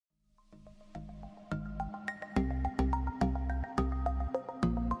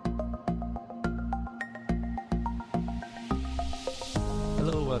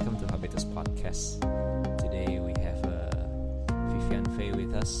welcome to Habitus Podcast. Today we have Vivian Fei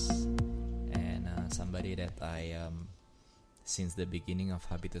with us, and somebody that I, since the beginning of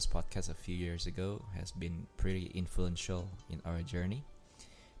Habitus Podcast a few years ago, has been pretty influential in our journey.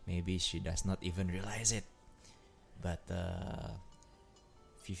 Maybe she does not even realize it, but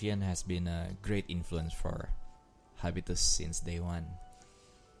Vivian has been a great influence for Habitus since day one.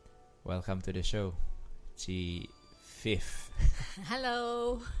 Welcome to the show, Fifth.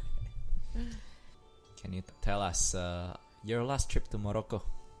 Hello. Can you tell us your last trip to Morocco?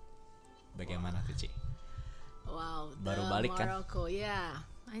 Bagaimana tuh, Ci? Wow, Baru balik kan? Morocco, yeah.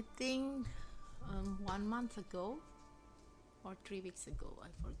 I think 1 month ago or 3 weeks ago,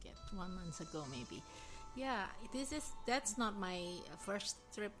 I forget. 1 month ago maybe. Yeah, that's not my first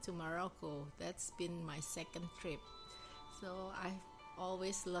trip to Morocco. That's been my second trip. So I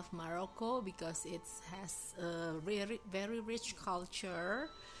always love Morocco because it has a very rich culture,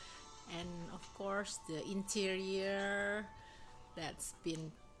 and of course the interior that's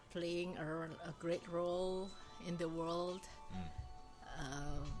been playing a great role in the world.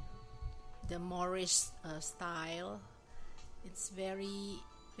 The Moorish style, it's very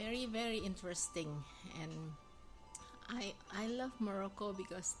interesting, and I love Morocco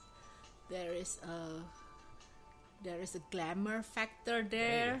because there is a glamour factor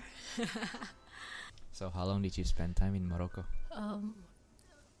there. So how long did you spend time in Morocco?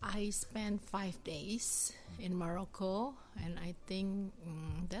 I spent 5 days in Morocco, and I think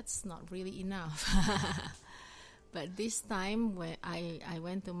that's not really enough. But this time when I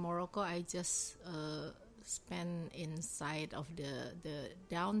went to Morocco, I just spent inside of the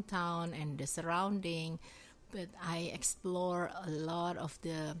downtown and the surrounding, but I explore a lot of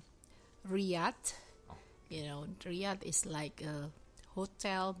the Riyadh. You know, Riyadh is like a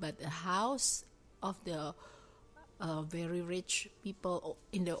hotel, but a house of the very rich people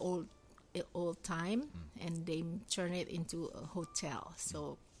in the old time, and they turn it into a hotel.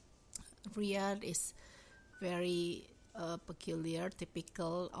 So Riyadh is very peculiar,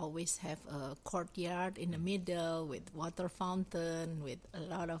 typical. Always have a courtyard in the middle with water fountain, with a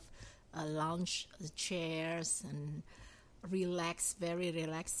lot of lounge chairs and very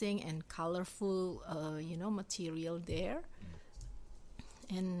relaxing and colorful material there.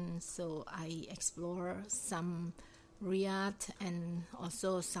 And so I explore some Riyadh and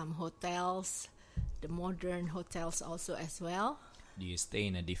also some hotels, the modern hotels also as well. Do you stay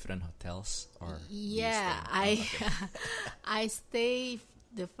in a different hotels or? Yeah, I stay.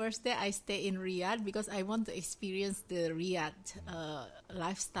 The first day I stay in Riyadh because I want to experience the Riyadh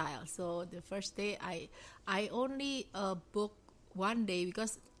lifestyle. So the first day I only booked 1 day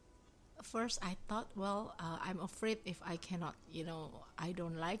because first I thought, I'm afraid if I cannot, I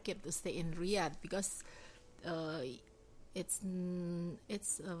don't like it to stay in Riyadh because it's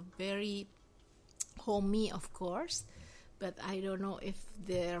a very homey, of course, but I don't know if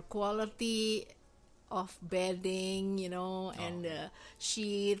their quality of bedding, and the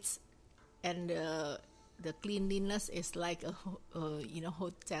sheets and the cleanliness is like a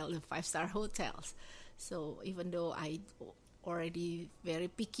hotel, the 5-star hotels. So even though I already very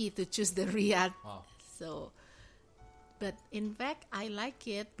picky to choose the Riyadh, but in fact I like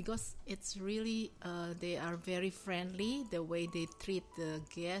it because it's really they are very friendly. The way they treat the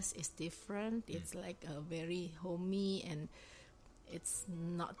guests is different. It's like a very homey, and it's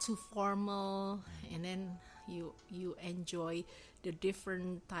not too formal, and then you enjoy the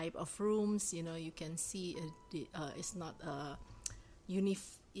different type of rooms. You can see it's not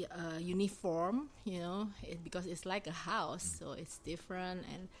uniform, because it's like a house, so it's different.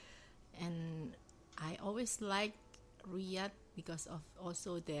 And I always like Riyadh because of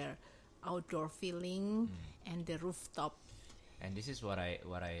also their outdoor feeling and the rooftop. And this is what I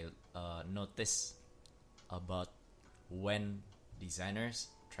notice about when designers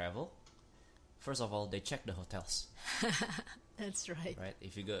travel. First of all, they check the hotels. That's right. Right.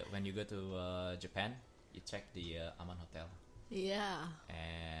 When you go to Japan, you check the Aman Hotel. Yeah.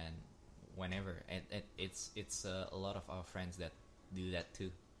 And whenever, and it's a lot of our friends that do that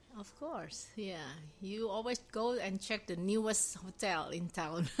too. Of course, yeah. You always go and check the newest hotel in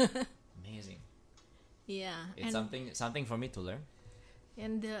town. Amazing. Yeah. It's something for me to learn.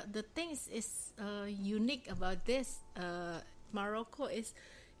 And the thing is unique about this Morocco is,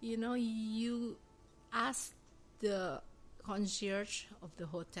 you ask the concierge of the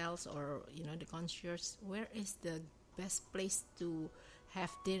hotels, or the concierge, where is the best place to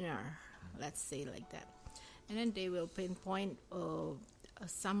have dinner, let's say like that, and then they will pinpoint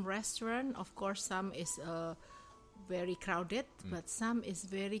some restaurant. Of course, some is very crowded, but some is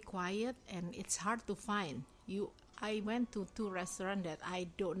very quiet and it's hard to find. I went to 2 restaurants that I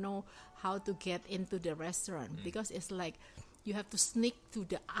don't know how to get into the restaurant because it's like you have to sneak to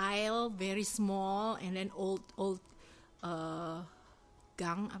the aisle, very small, and then old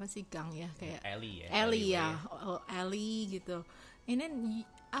gang, apa sih gang ya, kayak alley ya, alley gitu. And then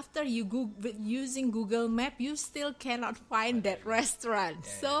after you using Google Map, you still cannot find that restaurant.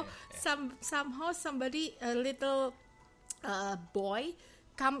 Somehow somebody, a little boy,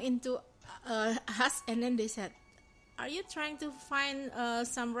 come into us, and then they said, "Are you trying to find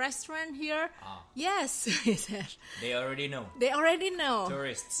some restaurant here?" Yes, he said. They already know.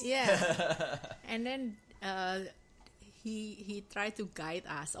 Tourists. Yeah. And then he tried to guide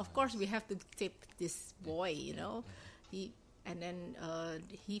us. Of course, we have to tip this boy, you know. He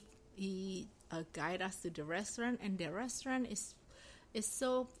guide us to the restaurant, and the restaurant is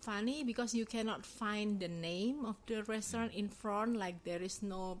so funny because you cannot find the name of the restaurant in front, like there is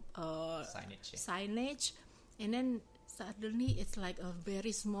no signage, and then suddenly it's like a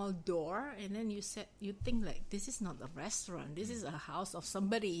very small door, and then you think like this is not a restaurant, this is a house of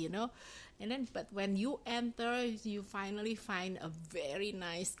somebody, you know. And then but when you enter, you finally find a very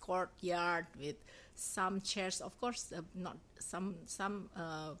nice courtyard with some chairs. Of course, not some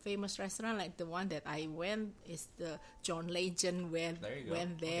famous restaurant like the one that I went is the John Legend went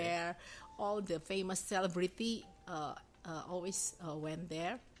there. Okay. All the famous celebrity always went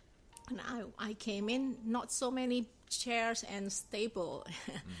there. And I came in, not so many chairs and table.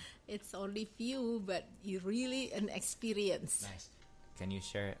 It's only few, but you really an experience. Nice. Can you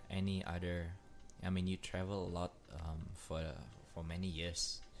share any other? I mean, you travel a lot for many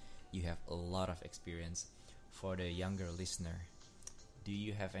years. You have a lot of experience. For the younger listener, do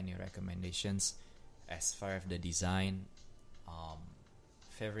you have any recommendations as far as the design,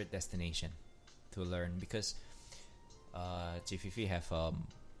 favorite destination to learn? Because Chififi have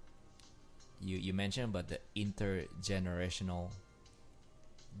you mentioned about the intergenerational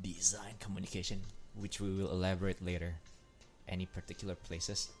design communication, which we will elaborate later. Any particular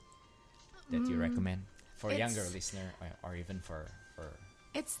places that you recommend for younger listener or even for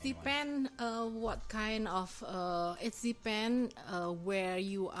it's depend what kind of it's depend where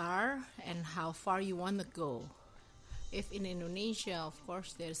you are and how far you want to go. If in Indonesia, of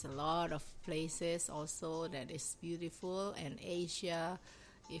course, there's a lot of places also that is beautiful, and Asia,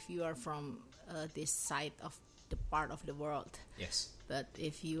 if you are from this side of the part of the world. Yes. But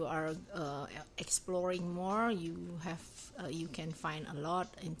if you are exploring more, you can find a lot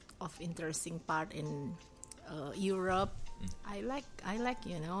of interesting part in Europe. I like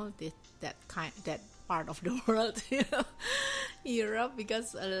you know that part of the world, you know, Europe,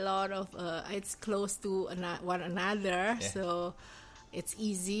 because a lot of it's close to one another. Yeah. So it's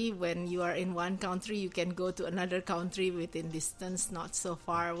easy when you are in one country, you can go to another country within distance, not so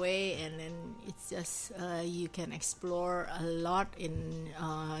far away, and then it's just you can explore a lot in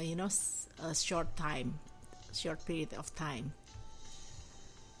you know, a short period of time.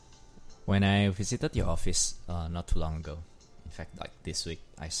 When I visited your office not too long ago, in fact, like this week,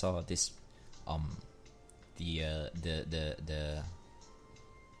 I saw this the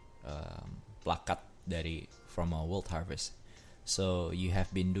plakat from World Harvest. So you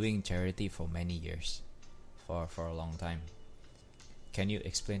have been doing charity for many years, for a long time. Can you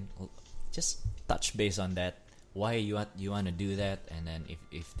explain, just touch base on that? Why you want to do that, and then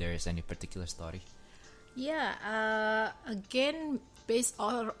if there is any particular story? Yeah, again, based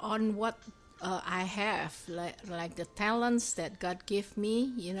on what I have, like the talents that God gave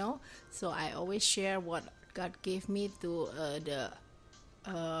me, you know. So I always share what God gave me to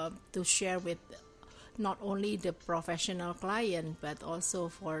share with not only the professional client but also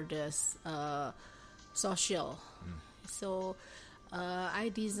for the social. So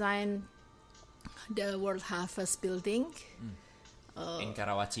I designed the World Harvest building in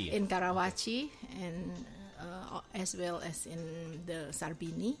Karawaci. In Karawaci, okay. And as well as in the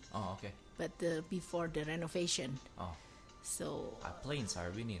Sarbini. Oh, okay. But before the renovation. Oh. So I play in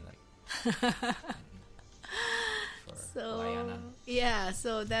Sarbini, like.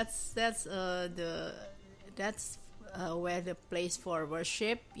 So that's where the place for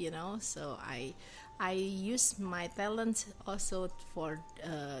worship, you know. So I use my talent also for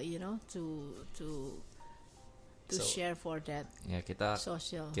you know, to share for that. Ya, kita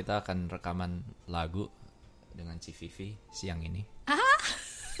social. Kita akan rekaman lagu dengan Civivi siang ini.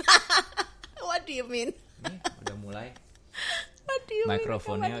 What do you mean? Nih, udah mulai. What do you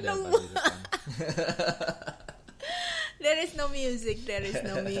Mikrofonnya mean? udah pada di depan. There is no music.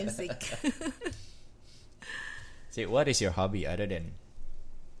 See, what is your hobby other than,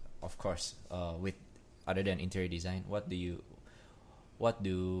 of course, other than interior design? What do you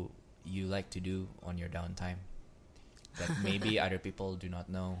like to do on your downtime? that maybe other people do not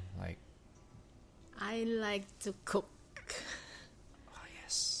know? Like, I like to cook. oh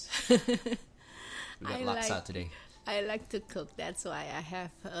yes, we got I laksa like- today. I like to cook. That's why I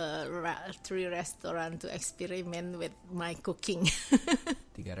have 3 restaurants to experiment with my cooking.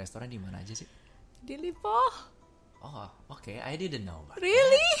 3 restoran di mana aja sih? Di Lipo? Oh, okay. I didn't know about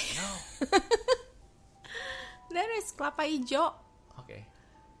Really? that. No. There is Kelapa Ijo. Okay.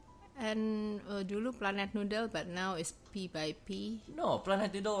 And dulu Planet Noodle, but now it's P by P. No,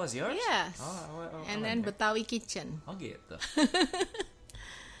 Planet Noodle was yours? Yes. Oh, And then Betawi Kitchen. oh gitu.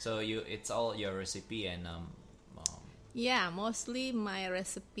 So it's all your recipe and Yeah, mostly my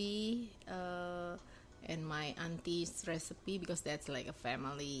recipe and my auntie's recipe, because that's like a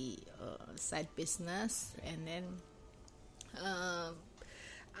family side business. And then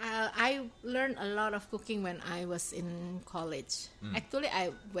I learned a lot of cooking when I was in college. Actually,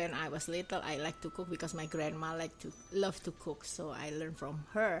 when I was little, I liked to cook because my grandma loved to cook, so I learned from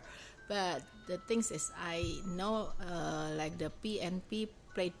her. But the thing is, I know like the P&P,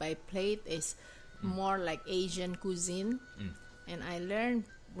 plate by plate, is more like Asian cuisine, and I learned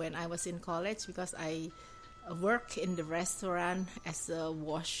when I was in college because I work in the restaurant as a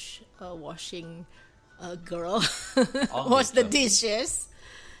washing girl, wash the dishes.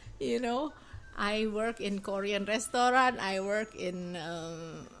 You know, I work in Korean restaurant. I work in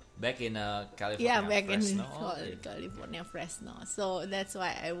back in California. yeah, back Fresno. in California, Fresno. So that's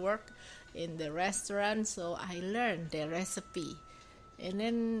why I work in the restaurant. So I learned the recipe, and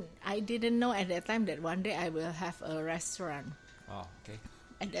then I didn't know at that time that one day I will have a restaurant. Oh, okay.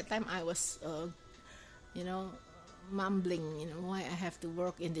 At that time, I was, mumbling, why I have to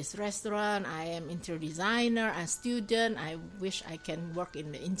work in this restaurant. I am interior designer, a student. I wish I can work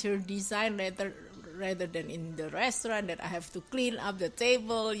in the interior design rather than in the restaurant, that I have to clean up the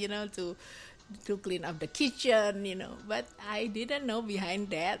table, to clean up the kitchen, But I didn't know behind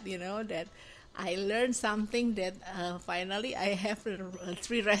that, that I learned something that finally I have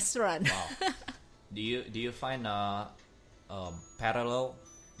 3 restaurants. Wow. Do you find a parallel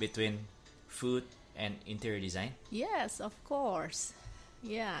between food and interior design? Yes, of course.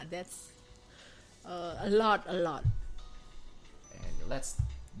 Yeah, that's a lot. And let's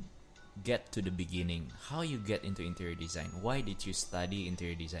get to the beginning. How you get into interior design? Why did you study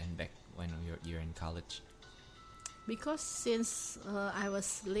interior design back when you're in college? Because since I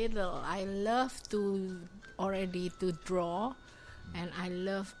was little, I love to draw, and I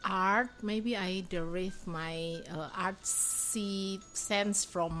love art. Maybe I derive my artsy sense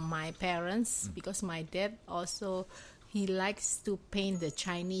from my parents, because my dad also, he likes to paint the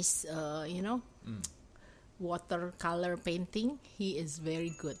Chinese, watercolor painting. He is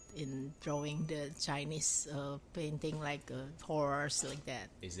very good in drawing the Chinese painting, like horrors, like that.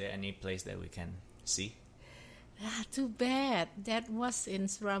 Is there any place that we can see? Too bad. That was in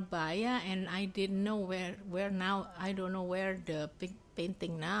Surabaya, and I didn't know where now. I don't know where the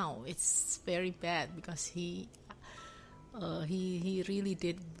painting now. It's very bad because he really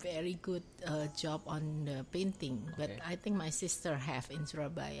did very good job on the painting. But Okay. I think my sister have in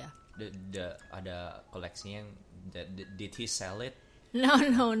Surabaya. The ada koleksinya yang did he sell it? No.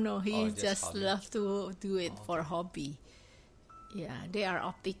 He Oh, just just hobby. love to do it Oh, for hobby. Yeah, they are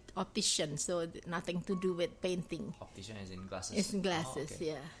opticians, so nothing to do with painting. Optician is in glasses. It's glasses, Oh,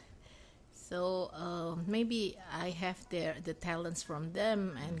 okay. yeah. So maybe I have the talents from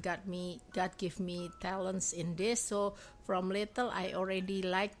them, and God give me talents in this. So from little I already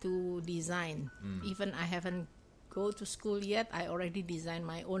like to design. Even I haven't go to school yet, I already designed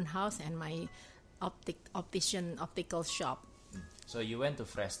my own house and my optical shop. So you went to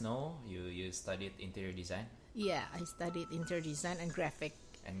Fresno. You studied interior design Yeah, I studied interior design and graphic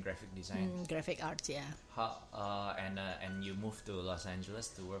design. graphic arts. Yeah. How and you moved to Los Angeles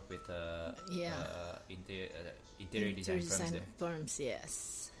to work with interior design firms there. firms,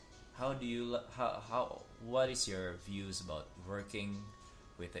 yes. How do you what is your views about working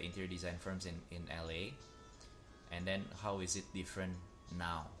with the interior design firms in LA, and then how is it different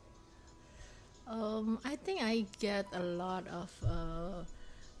now? I think I get a lot of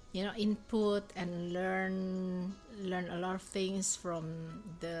input and learn a lot of things from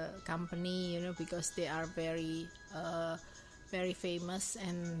the company, because they are very famous,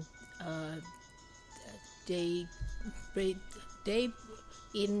 and they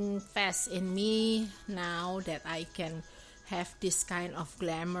invest in me now that I can have this kind of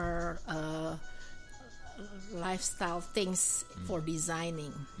glamour lifestyle things for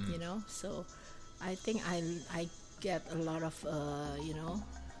designing, so I think I get a lot of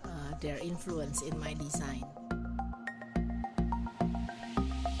their influence in my design.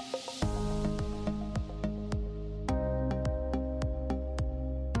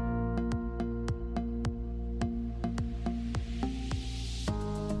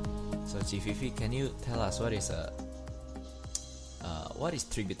 So Chififi, can you tell us what is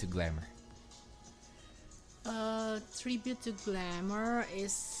Tribute to Glamour? Tribute to Glamour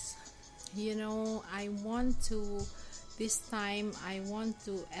is, this time I want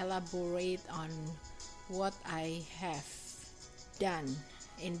to elaborate on what I have done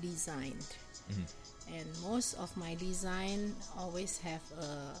in design. And most of my design always have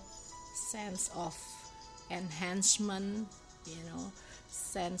a sense of enhancement,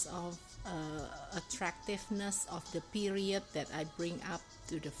 sense of attractiveness of the period that I bring up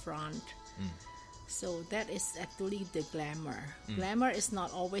to the front. So that is actually the glamour. Glamour is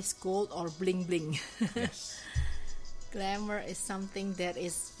not always gold or bling bling. Yes. Glamour is something that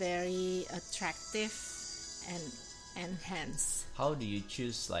is very attractive and enhanced. How do you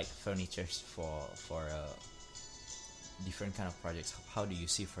choose like furnitures for different kind of projects? How do you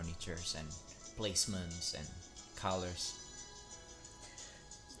see furnitures and placements and colors?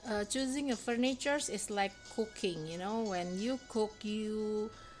 Choosing a furniture is like cooking. When you cook,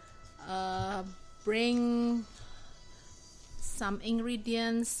 you bring some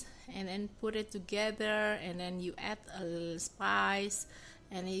ingredients and then put it together, and then you add a spice,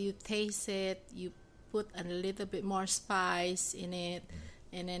 and then you taste it. You put a little bit more spice in it,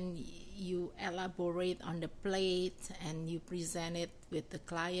 and then you elaborate on the plate, and you present it with the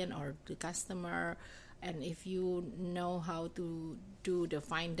client or the customer. And if you know how to do the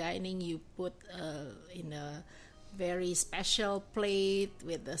fine dining, you put in a very special plate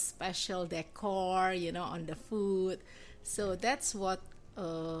with a special decor, on the food. So that's what,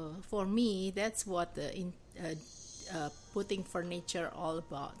 for me, that's what putting furniture all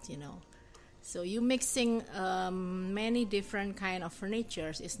about, So you mixing many different kind of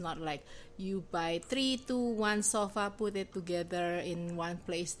furnitures. It's not like you buy 3, 2, 1 sofa, put it together in one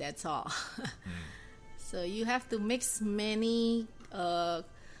place, that's all. So you have to mix many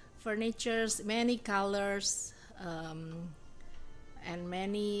furnitures, many colors, and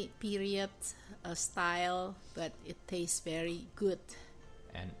many period style, but it tastes very good.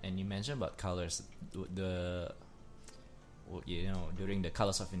 And you mentioned about colors, during the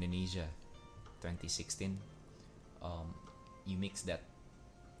Colors of Indonesia 2016, you mix that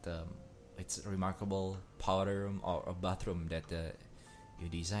it's a remarkable powder room or a bathroom that you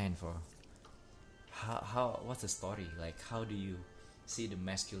designed for. How what's the story? Like, how do you see the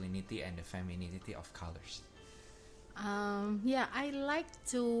masculinity and the femininity of colors? I like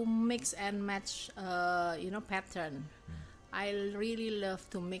to mix and match, pattern. I really love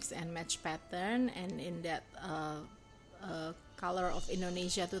to mix and match pattern, and in that Color of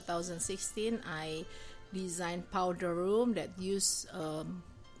Indonesia 2016, I designed powder room that use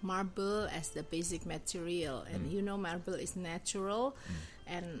marble as the basic material, and marble is natural.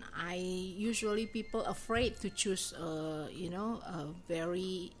 And I usually people afraid to choose a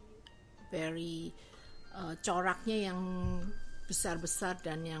very very coraknya yang besar-besar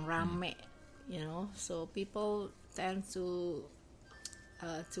dan yang rame, so people tend to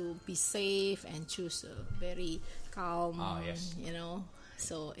be safe and choose a very calm,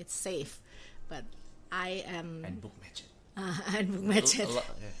 so it's safe. But I am and book match it.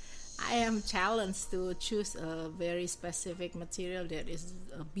 I am challenged to choose a very specific material that is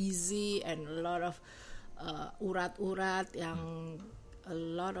busy and a lot of urat-urat yang a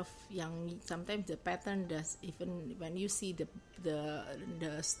lot of yang sometimes the pattern does, even when you see the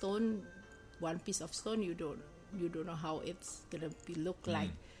stone, one piece of stone, you don't know how it's gonna look like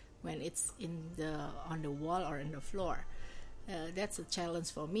when it's on the wall or in the floor. That's a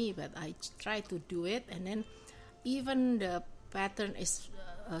challenge for me, but I try to do it. And then even the pattern is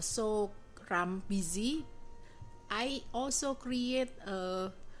so busy, I also create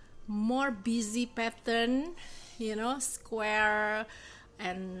a more busy pattern, square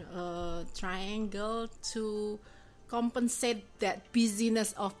and triangle to compensate that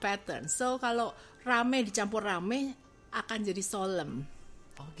busyness of pattern. So kalau rame dicampur rame akan jadi solemn.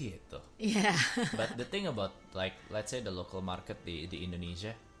 Oh gitu. Yeah. But the thing about, like, let's say the local market the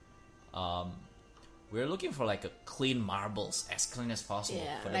Indonesia, we're looking for like a clean marbles, as clean as possible,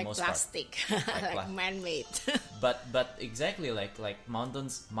 for the like most plastic, part. like man-made. But exactly like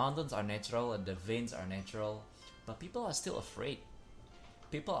mountains are natural and the veins are natural, but people are still afraid.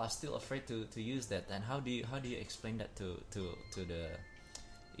 People are still afraid to use that. And how do you explain that to the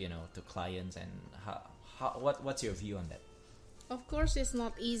to clients, and what's your view on that? Of course, it's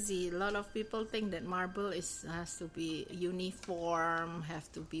not easy. A lot of people think that marble has to be uniform, have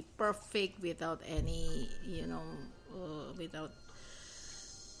to be perfect without any, without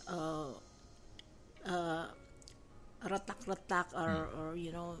retak-retak or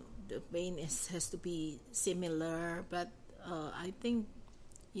the vein has to be similar. But I think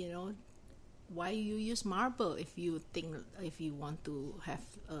why you use marble if you want to have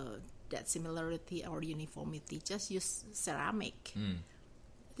that similarity or uniformity. Just use ceramic.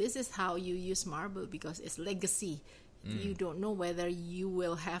 This is how you use marble, because it's legacy. You don't know whether you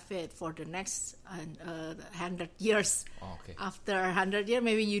will have it for the next 100 years. Okay. After 100 years,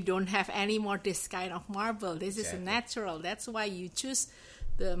 maybe you don't have any more this kind of marble. This is Exactly. natural. That's why you choose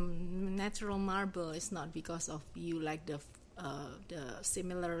the natural marble. It's not because of you like the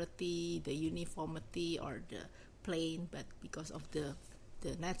similarity, the uniformity, or the plain, but because of the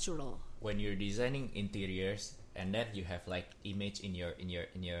natural. When you're designing interiors, and then you have like image in your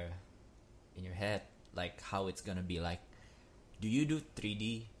head, like how it's gonna be like, do you do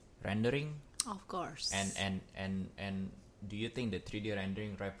 3D rendering? Of course. And do you think the 3D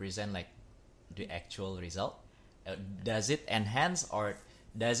rendering represent like the actual result? Does it enhance, or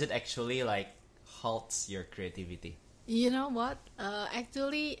does it actually like halts your creativity? You know what?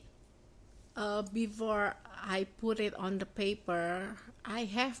 Actually, before I put it on the paper, I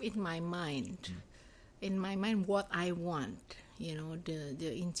have in my mind, what I want.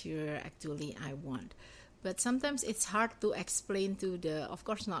 The interior actually I want. But sometimes it's hard to explain to of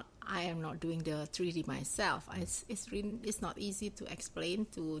course not, I am not doing the 3D myself. It's not easy to explain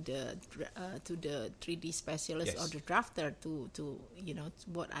to the 3D specialist or the drafter to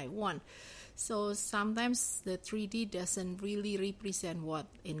what I want. So sometimes the 3D doesn't really represent what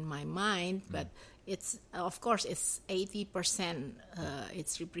in my mind, but it's of course it's 80%.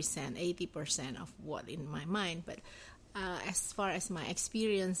 It's represent 80% of what in my mind, but. As far as my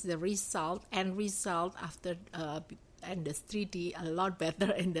experience, the result after and the 3D a lot better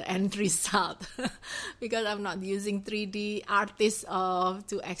in the end result because I'm not using 3D artists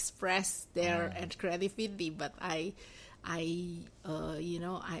to express their creativity, but I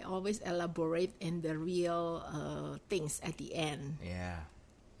always elaborate in the real things at the end. Yeah,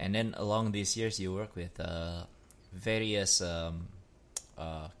 and then along these years you work with various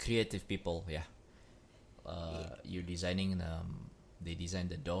creative people. Yeah. You're designing they design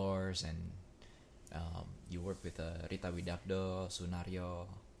the doors, and you work with Rita Widakdo, Sunario.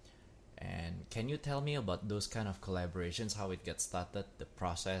 And can you tell me about those kind of collaborations, how it gets started, the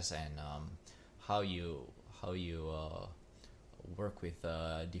process, and how you work with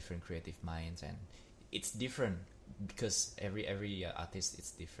different creative minds? And it's different because every artist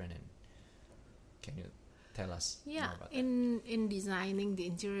is different. And can you tell us more about that? In designing the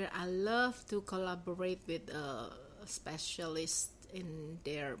interior, I love to collaborate with specialists in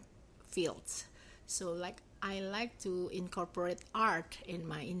their fields. So I like to incorporate art in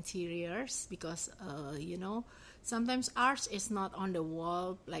my interiors because sometimes art is not on the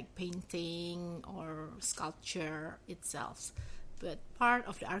wall like painting or sculpture itself, but part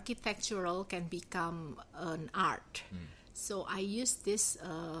of the architectural can become an art. So I use this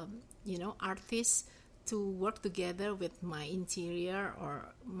artists to work together with my interior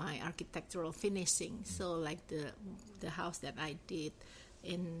or my architectural finishing. So like the house that I did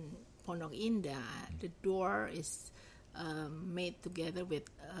in Pondok Indah, the door is made together with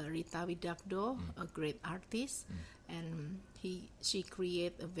Rita Widakdo, a great artist, and she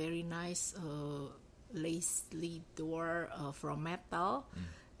created a very nice lace-lead door from metal,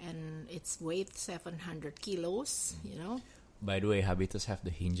 and its weight 700 kilos. By the way, Habitus have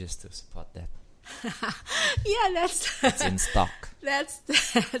the hinges to support that. Yeah, it's in stock. That's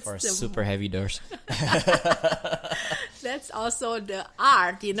for super heavy doors. That's also the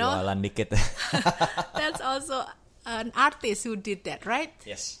art, Jualan dikit. That's also an artist who did that, right?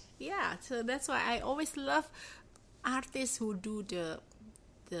 Yes. Yeah, so that's why I always love artists who do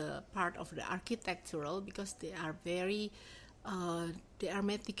the part of the architectural, because they are very they are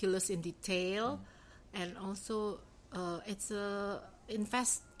meticulous in detail, and also it's a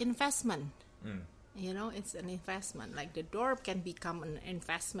investment. It's an investment. Like the door can become an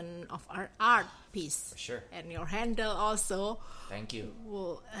investment of art piece. For sure. And your handle also. Thank you.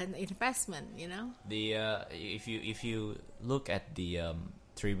 Well, an investment. The if you look at the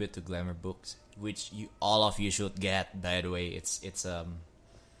tribute to Glamour books, which all of you should get. By the way, it's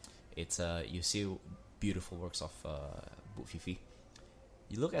you see beautiful works of Bu Vivi.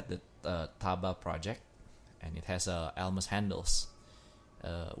 You look at the Taba project, and it has Elmas handles.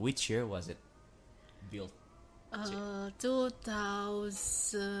 Which year was it built? 2012.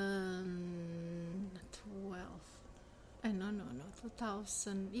 No.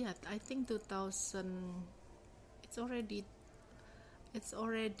 2000. Yeah, I think 2000. It's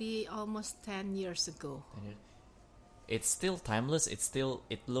already almost 10 years ago. It's still timeless. It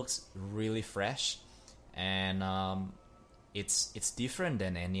looks really fresh, and it's different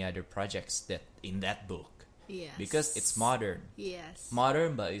than any other projects that in that book. Yes. Because it's modern. Yes.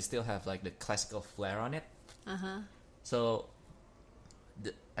 Modern, but you still have like the classical flair on it. So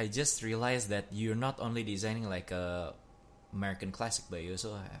I just realized that you're not only designing like a American classic, but you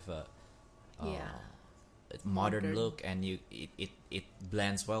also have a modern look, and it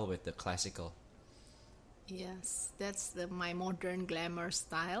blends well with the classical. Yes, that's my modern glamour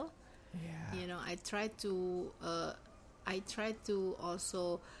style. Yeah. You know, I try to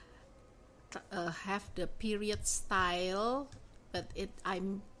also have the period style, but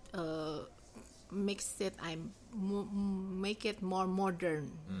I'm make it more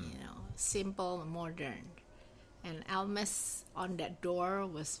modern. You know, simple, modern. And Almes on that door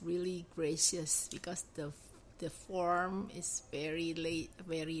was really gracious because the form is very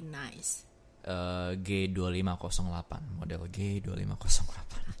nice. G2508, model G2508.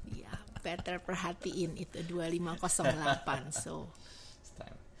 Ya, better perhatiin itu 2508. So,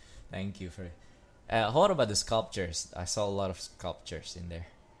 thank you for. What about the sculptures? I saw a lot of sculptures in there.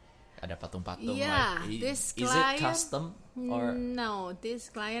 Ada patung-patung. Yeah, like, this is client, it custom or no?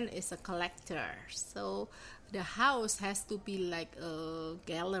 This client is a collector, so the house has to be like a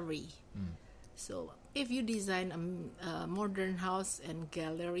gallery. So if you design a modern house and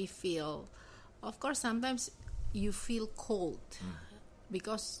gallery feel, of course sometimes you feel cold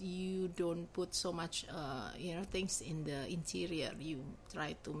because you don't put so much things in the interior. You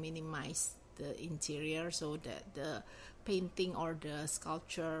try to minimize the interior so that the painting or the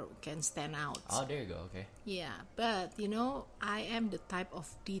sculpture can stand out. Oh, there you go. Okay. Yeah, but I am the type of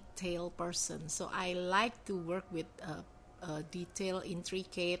detail person, so I like to work with detail,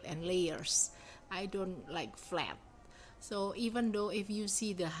 intricate, and layers. I don't like flat. So even though if you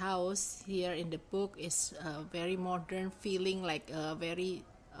see the house here in the book is very modern, feeling like very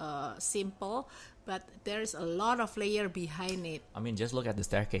simple, but there's a lot of layer behind it. I mean, just look at the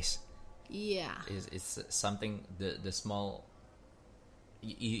staircase. Yeah. It's something the small.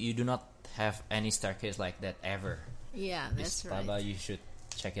 You do not have any staircase like that ever. Yeah, that's right. Taba, you should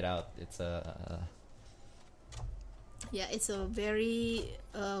check it out. It's it's a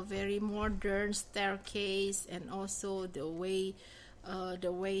very modern staircase, and also the way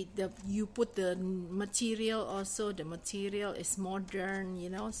you put the material. Also, the material is modern.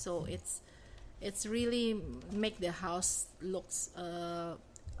 So it's really make the house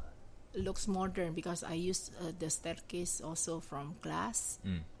looks modern because I use the staircase also from glass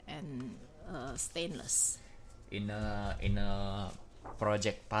and stainless. In a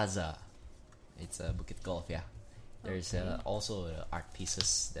project Paza, it's a Bukit Golf, yeah. There's also art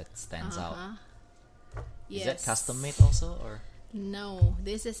pieces that stands out. Yes. Is that custom made also, or? No,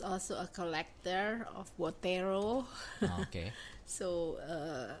 this is also a collector of Botero. Oh, okay. So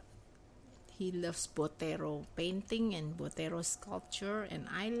he loves Botero painting and Botero sculpture, and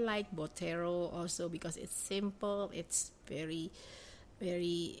I like Botero also because it's simple. It's very,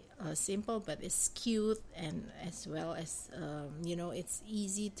 very simple, but it's cute, and as well as it's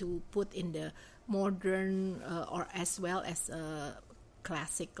easy to put in the modern or as well as a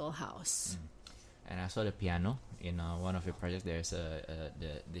classical house. And I saw the piano in one of your projects. There's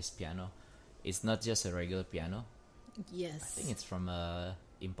this piano. It's not just a regular piano. Yes, I think it's from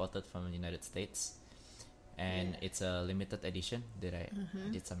imported from the United States, and it's a limited edition. I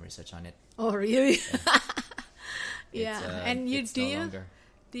did some research on it. Oh, really? Yeah. And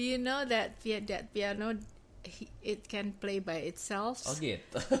do you know that piano it can play by itself? Oh,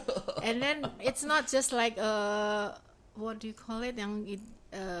 gitu. And then it's not just like what do you call it?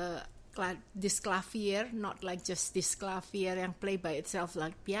 This clavier, not like just this clavier yang play by itself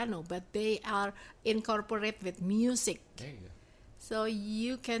like piano, but they are incorporated with music. There you go. So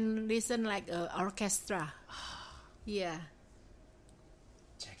you can listen like an orchestra. Yeah.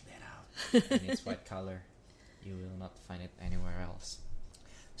 Check that out. And it's white color. You will not find it anywhere else.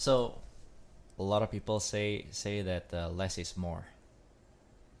 So, a lot of people say that less is more.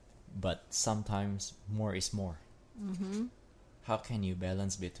 But sometimes more is more. How can you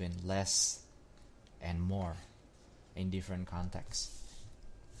balance between less and more in different contexts?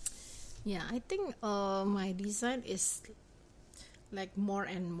 Yeah, I think my design is like more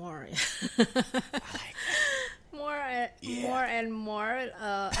and more. More and more.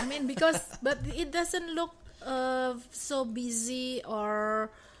 I mean, but it doesn't look so busy or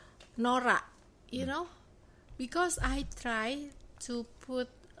norak, because I try to put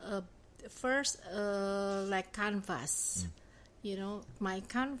first like canvas. My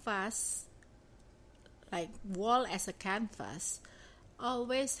canvas, like wall as a canvas,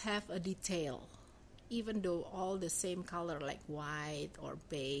 always have a detail, even though all the same color like white or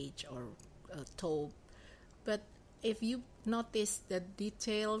beige or taupe. But if you notice the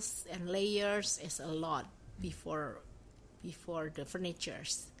details and layers is a lot. before the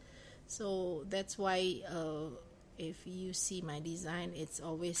furnitures. So that's why if you see my design, it's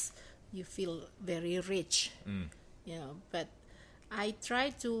always you feel very rich, But I try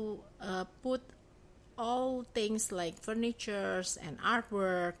to put all things like furnitures and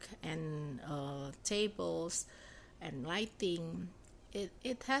artwork and tables and lighting.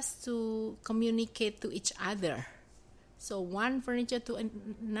 It has to communicate to each other. So one furniture to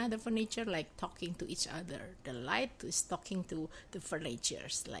another furniture, like talking to each other. The light is talking to the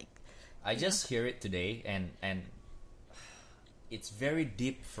furnitures, like. I just hear it today, and it's very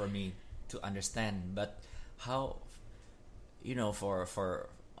deep for me to understand. But how, for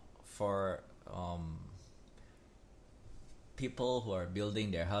people who are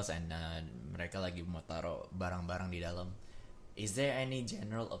building their house and mereka lagi mau taruh barang-barang di dalam, is there any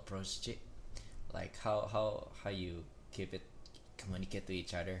general approach, Cik? Like how you communicate to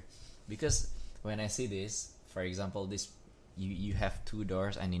each other? Because when I see this, for example, this you have 2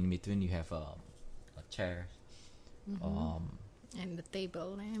 doors and in between you have a chair, And the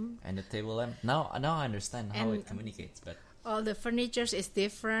table lamp. Now I understand how it communicates, but all the furniture is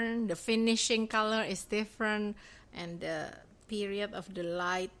different. The finishing color is different, and the period of the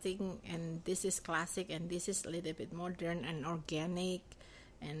lighting. And this is classic, and this is a little bit modern and organic.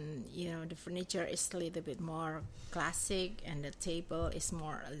 And the furniture is a little bit more classic, and the table is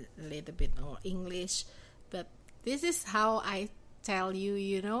more a little bit more English. But this is how I tell you,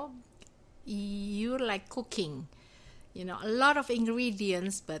 you like cooking, a lot of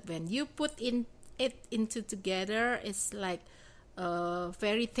ingredients, but when you put it into together, it's like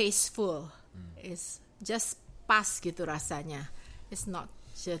very tasteful. It's just pas gitu rasanya. It's not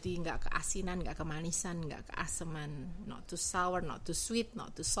jadi nggak keasinan, nggak kemanisan, nggak keaseman, not too sour, not too sweet,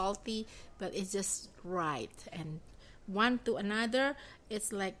 not too salty, but it's just right. And one to another,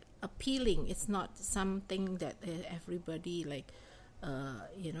 it's like appealing. It's not something that everybody like,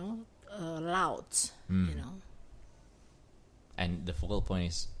 loud, And the focal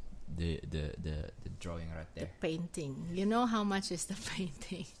point is the drawing right there. The painting. You know how much is the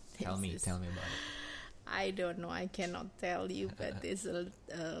painting? Tell me about it. I don't know. I cannot tell you, but it's $1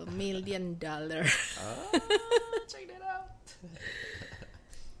 million. Check that out.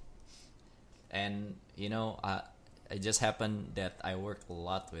 And it just happened that I worked a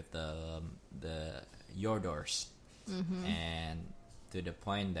lot with your doors, and to the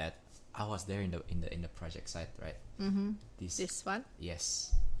point that I was there in the project site, right? This one?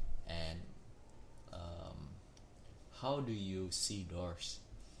 Yes. And how do you see doors?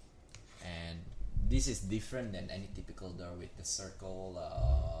 And this is different than any typical door with the circle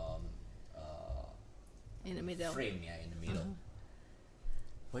in the middle frame, in the middle.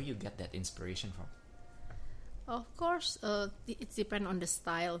 Where you get that inspiration from? Of course, it depends on the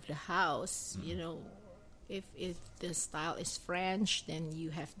style of the house. If the style is French, then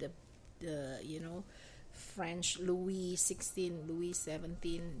you have the French Louis XVI, Louis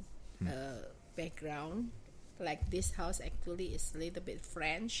XVII background. Like this house actually is a little bit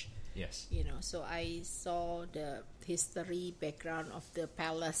French. Yes. So I saw the history background of the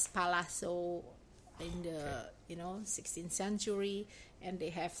palazzo in the 16th century, and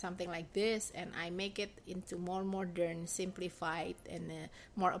they have something like this, and I make it into more modern, simplified, and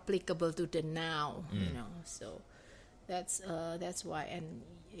more applicable to the now. So that's why. And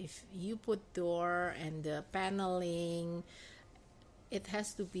if you put door and the paneling, it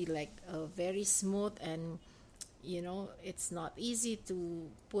has to be like very smooth, and it's not easy to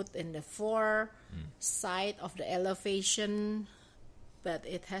put in the 4 side of the elevation, but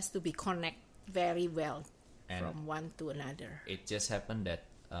it has to be connect very well from one to another. It just happened that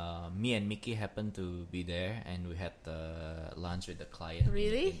me and Mickey happened to be there, and we had lunch with the client.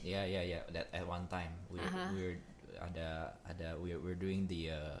 Really? Yeah. That at one time we're doing the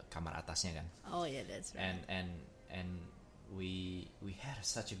kamar atasnya kan. Oh yeah, that's right. And we had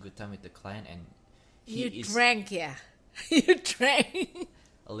such a good time with the client, and you drank, you drank.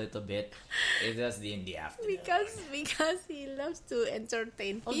 A little bit. It was in the afternoon. Because he loves to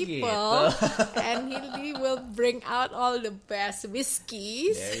entertain people, gitu. And he will bring out all the best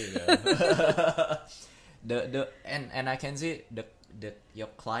whiskeys. There you go. and I can see your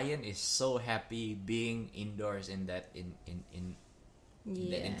client is so happy being indoors in that in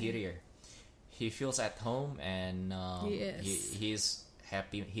the interior. He feels at home, and yes. he's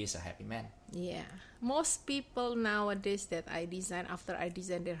happy. He's a happy man. Yeah, most people nowadays that after I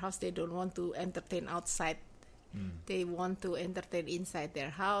design their house, they don't want to entertain outside. They want to entertain inside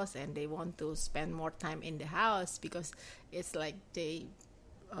their house, and they want to spend more time in the house, because it's like they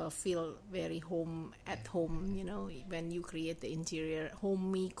feel very home at home. You know, when you create the interior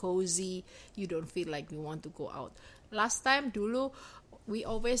homey, cozy, you don't feel like you want to go out. Last time, dulu, we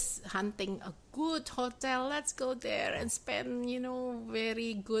always hunting a good hotel. Let's go there and spend,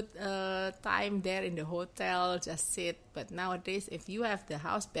 very good time there in the hotel. Just sit. But nowadays, if you have the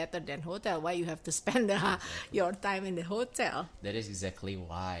house better than hotel, why you have to spend your time in the hotel? That is exactly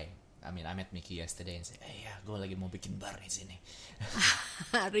why. I mean, I met Mickey yesterday and said, "Hey, ya, gue lagi mau bikin bar di sini."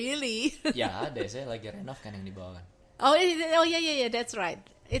 Really? Ya, ada. Saya lagi renov kan yang di bawah kan. Oh yeah. That's right.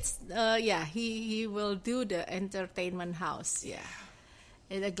 It's he will do the entertainment house. Yeah.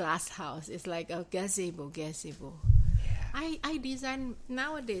 In a glass house. It's like a gazebo. Yeah. I design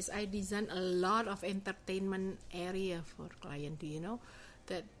nowadays. I design a lot of entertainment area for client. Do you know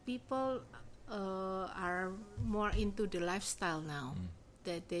that people are more into the lifestyle now?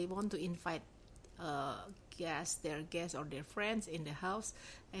 That they want to invite their guests or their friends in the house,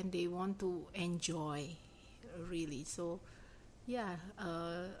 and they want to enjoy really. So, yeah.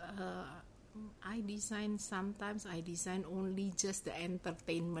 Sometimes I design only just the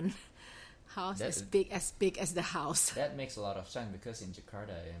entertainment house as big as the house. That makes a lot of sense because in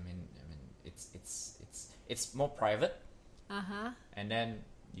Jakarta, I mean, it's more private. And then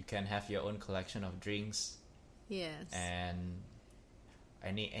you can have your own collection of drinks. Yes. And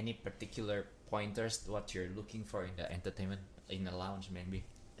any particular pointers what you're looking for in the entertainment in the lounge maybe?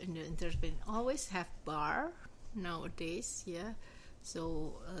 In the entertainment, always have bar nowadays. Yeah.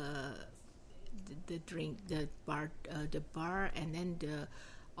 So the drink, the bar, and then the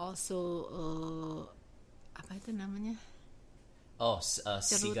also apa itu namanya? Oh,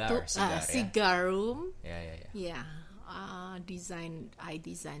 cigar. Cigar room. Yeah. I design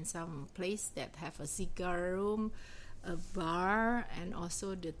some place that have a cigar room, a bar, and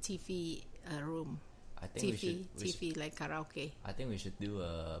also the TV room. I think TV like karaoke. I think we should do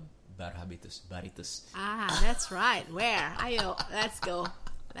a baritus. That's right. Where? Ayo, let's go.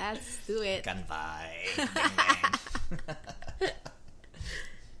 Let's do it. Kanpai.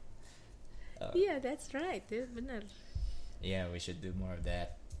 Yeah, that's right. Benar. Yeah, we should do more of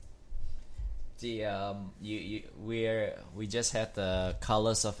that. See, we just had the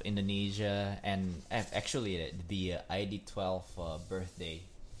Colors of Indonesia, and actually the ID12 birthday,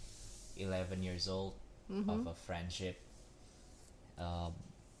 11 years old of a friendship. By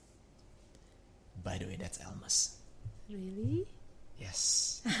the way, that's Elmas. Really?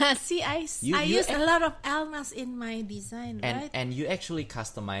 Yes. See, I use a lot of Elmas in my design, right? And you actually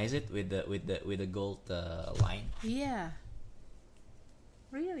customize it with the gold line. Yeah.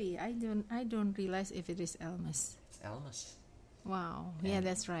 Really, I don't realize if it is Elmas. It's Elmas. Wow. And yeah,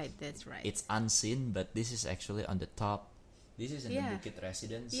 that's right. It's unseen, but this is actually on the top. This is in the Bukit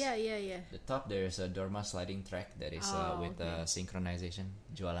Residence. Yeah. The top there is a Dorma sliding track that is with synchronization.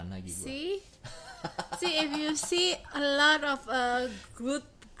 Jualan lagi gua. See, if you see a lot of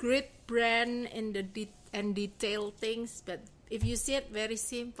great brand in the detailed things, but if you see it very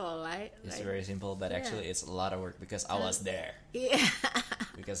simple, right? It's very simple, but actually it's a lot of work because I was there. Yeah.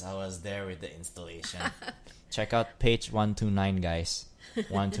 Because I was there with the installation. Check out page 129, guys.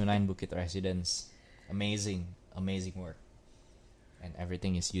 129 Bukit Residence. Amazing work. And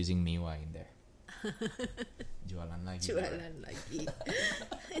everything is using Miwa in there. Jualan lagi.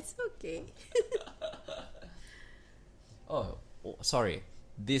 It's okay. Oh, sorry.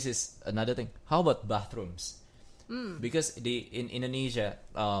 This is another thing. How about bathrooms? Because in Indonesia,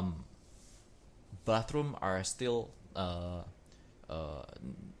 bathroom are still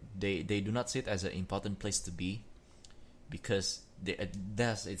they do not see it as an important place to be because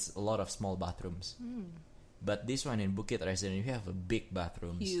it's a lot of small bathrooms. But this one in Bukit Residence, you have a big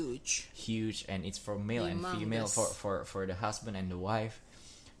bathroom, huge, and it's for male and female, for the husband and the wife,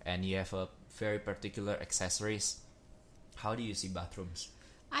 and you have a very particular accessories. How do you see bathrooms?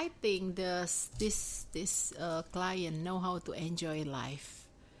 I think this client know how to enjoy life.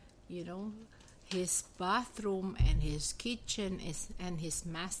 You know, his bathroom and his kitchen and his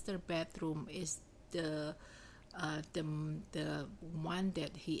master bedroom is the one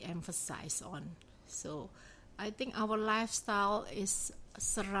that he emphasized on. So I think our lifestyle is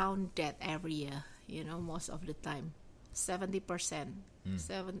surround that area. You know, most of the time, 70%,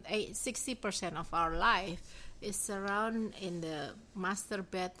 60% of our life is surround in the master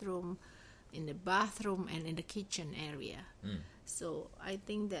bedroom, in the bathroom, and in the kitchen area. So I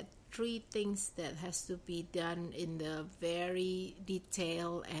think that three things that has to be done in the very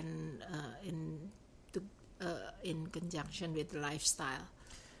detail and in conjunction with lifestyle.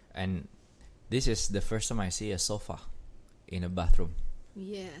 And this is the first time I see a sofa in a bathroom.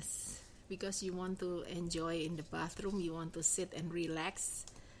 Yes, because you want to enjoy in the bathroom, you want to sit and relax.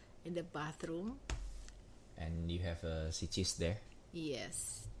 in the bathroom. And you have Sichis there.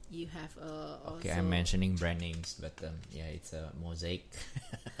 Yes, you have also. Okay, I'm mentioning brand names, but yeah, it's a Mosaic.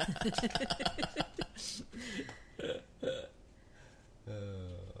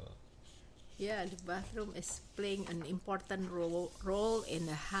 Yeah, the bathroom is playing an important role in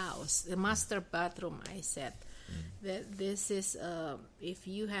the house. The master bathroom, I said. That this is if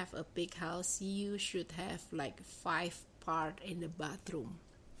you have a big house, you should have like 5 part in the bathroom.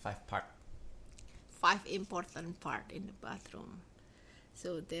 5 part. 5 important part in the bathroom.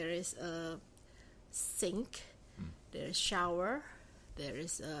 So there is a sink, there is shower, there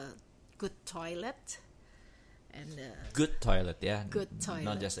is a good toilet, and Good toilet, yeah. Good toilet.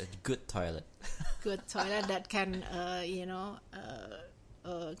 Not just a good toilet. good toilet that can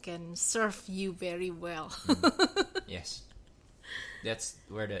can serve you very well. Yes. That's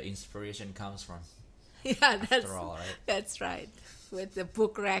where the inspiration comes from. Yeah, After all, right? that's right. With the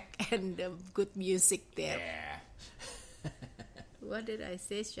book rack and the good music there. Yeah. What did I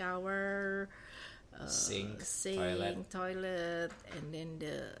say? Shower, Sink, toilet, and then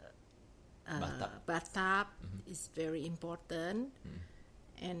the bathtub is very important.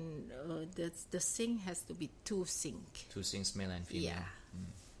 And the sink has to be 2 sink. 2 sinks, male and female. Yeah.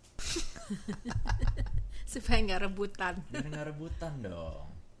 Supaya nggak rebutan. Biar nggak rebutan dong.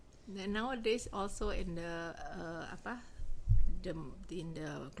 And nowadays also in the in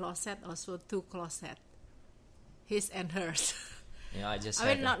the closet also 2 closet, his and hers. You know, I just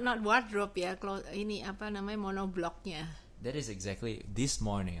I had mean not wardrobe ya, ini apa namanya monoblocknya. that is exactly this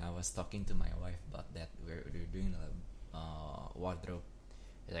morning I was talking to my wife about that. We're doing a wardrobe.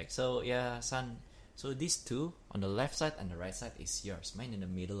 Like, so yeah, son. So these 2 on the left side and the right side is yours. Mine in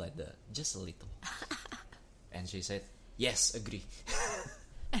the middle at just a little. And she said, "Yes, agree."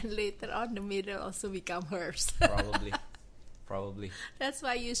 And later on, the middle also become hers. Probably. That's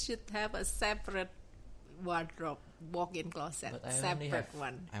why you should have a separate wardrobe, walk-in closet, But I only separate have.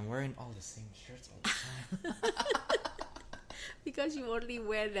 one. I'm wearing all the same shirts all the time. Because you only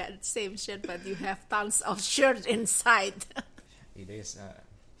wear that same shirt, but you have tons of shirts inside. It is.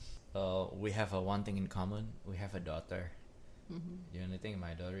 We have one thing in common. We have a daughter. The only thing,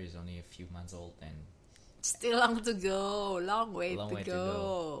 my daughter is only a few months old, and Still long to go. Long way to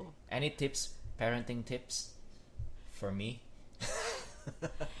go. Any tips, parenting tips for me?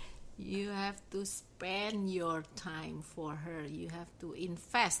 You have to spend your time for her. You have to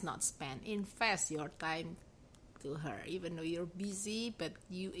invest, not spend. Invest your time to her. Even though you're busy, but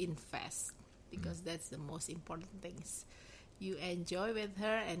you invest. Because that's the most important things. You enjoy with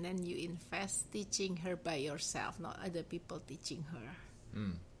her, and then you invest teaching her by yourself, not other people teaching her.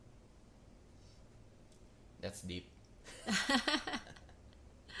 That's deep.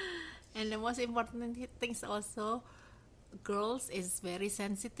 And the most important things also, girls is very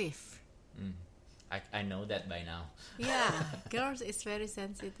sensitive. I know that by now. Yeah, girls is very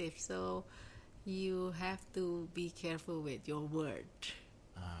sensitive, so you have to be careful with your word.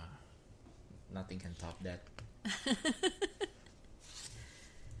 Nothing can top that.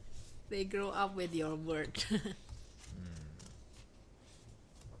 They grow up with your word.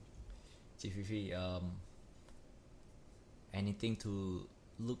 Chief Fifi, anything to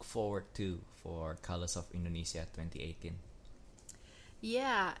look forward to for Colors of Indonesia 2018?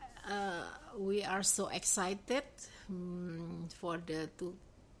 Yeah, we are so excited for the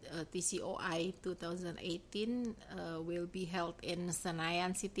TCOI 2018 will be held in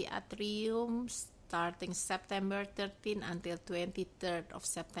Senayan City Atrium starting September 13 until 23rd of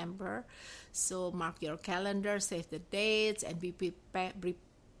September. So mark your calendar, save the dates, and be prepared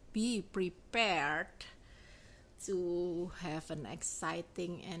to have an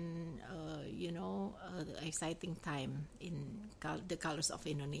exciting and exciting time in the Colors of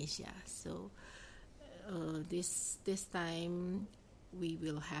Indonesia. So this time we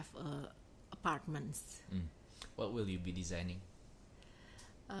will have apartments. What will you be designing?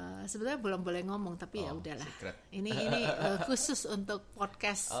 Sebenarnya belum boleh ngomong, tapi ya udahlah. Secret. Ini khusus untuk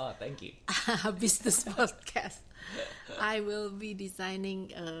podcast. Oh, thank you. Business podcast. I will be designing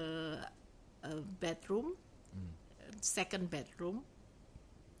a bedroom, second bedroom.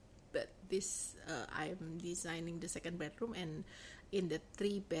 But this I'm designing the second bedroom, and in the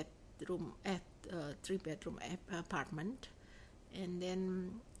three bedroom apartment, and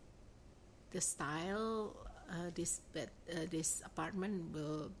then the style. This apartment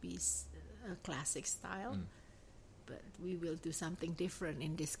will be a classic style, but we will do something different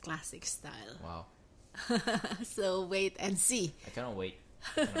in this classic style. Wow. So wait and see. I cannot wait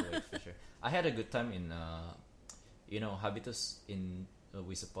for sure. I had a good time in Habitus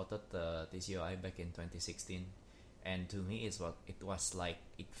we supported TCOI back in 2016, and to me it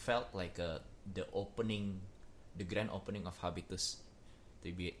felt like the grand opening of Habitus.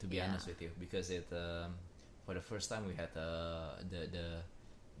 To be Yeah. honest with you, because it for the first time we had the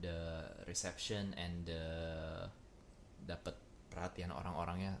reception and dapat perhatian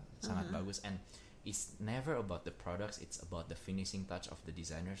orang-orangnya sangat bagus, and it's never about the products, it's about the finishing touch of the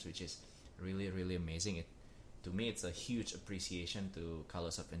designers, which is really really amazing. To me it's a huge appreciation to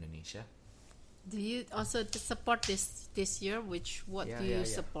Colors of Indonesia. Do you also support this year? What Yeah, do you yeah,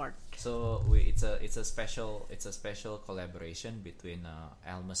 yeah. support? So it's a special collaboration between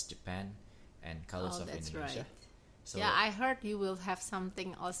Almas Japan and Colors of That's Indonesia. right. So Yeah, I heard you will have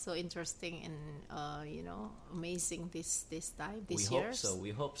something also interesting and amazing this time this we year.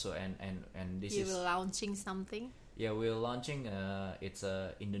 hope so, and this You is will launching something. yeah, we're launching it's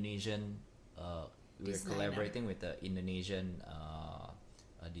a Indonesian we're Designer. collaborating with an Indonesian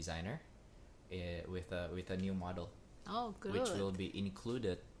designer with a new model, Oh, good. which will be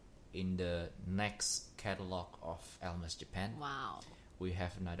included in the next catalog of Almas Japan. Wow. We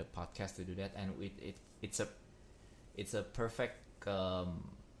have another podcast to do that, and it's a perfect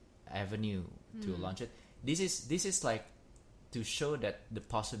avenue to launch it. This is like to show that the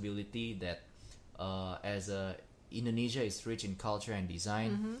possibility that as Indonesia is rich in culture and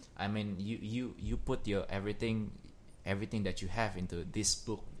design. I mean, you put your everything that you have into this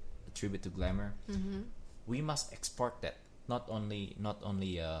book, Tribute to Glamour. We must export that. Not only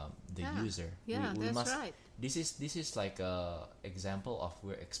the Yeah. user. Yeah, we that's must. right. This is like a example of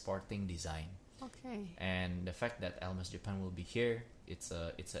we're exporting design, Okay. and the fact that Almas Japan will be here, it's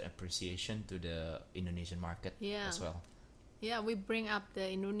an appreciation to the Indonesian market Yeah. as well. Yeah, we bring up the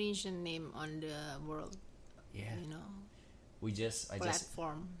Indonesian name on the world, Yeah, I just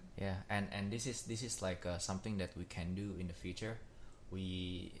platform. yeah, and this is like something that we can do in the future.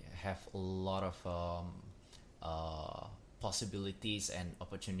 We have a lot of possibilities and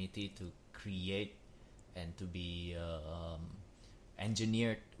opportunity to create and to be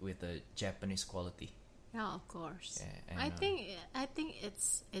engineered with a Japanese quality. Yeah, of course. Yeah, and, I think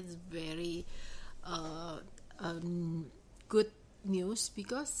it's very good news,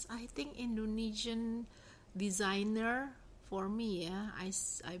 because I think Indonesian designer, for me,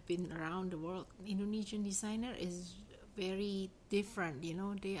 I've been around the world. Indonesian designer is very different.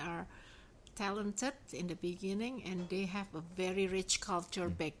 They are talented in the beginning, and they have a very rich culture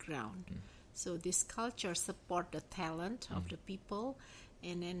background. So this culture support the talent of the people,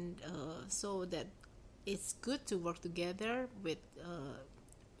 and then so that it's good to work together with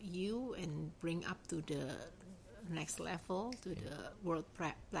you and bring up to the next level, to the world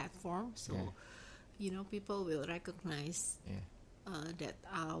platform. So people will recognize that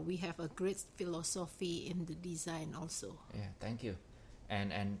we have a great philosophy in the design also. Yeah, thank you.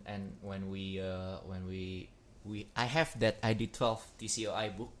 And when we I have that ID12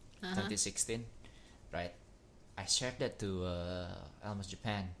 TCOI book 2016, right? I shared that to Almas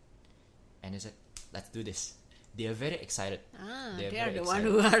Japan, and they said, "Let's do this." They are very excited. They are very the one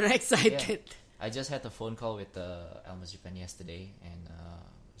excited. who are excited. I just had a phone call with Almas Japan yesterday, and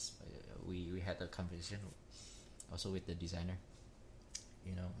we had a conversation also with the designer.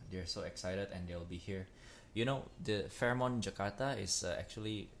 They're so excited, and they'll be here. The Fairmont Jakarta is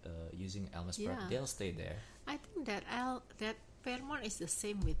actually using Almas product. They'll stay there. I think that Fairmont is the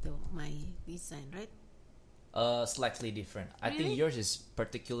same with my design, right? Slightly different. I Really? think yours is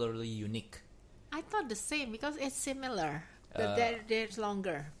particularly unique. I thought the same, because it's similar, but they're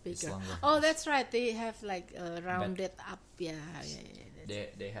longer, bigger. It's longer. Oh, that's right. They have like rounded up. Yeah.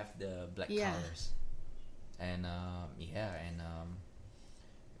 They have the black Yeah. colors, and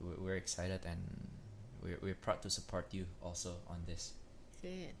we're excited, and we're proud to support you also on this.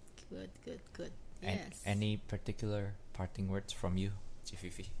 Good. And Yes. any particular parting words from you,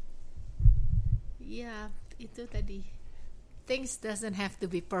 Civivi? Yeah, itu tadi. Things doesn't have to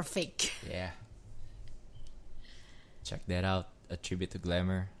be perfect. Yeah. Check that out. A Tribute to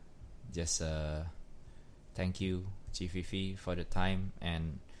Glamour. Just thank you, Civivi, for the time,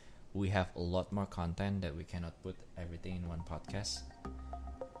 and we have a lot more content that we cannot put everything in one podcast.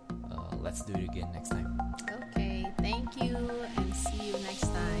 Let's do it again next time. Okay.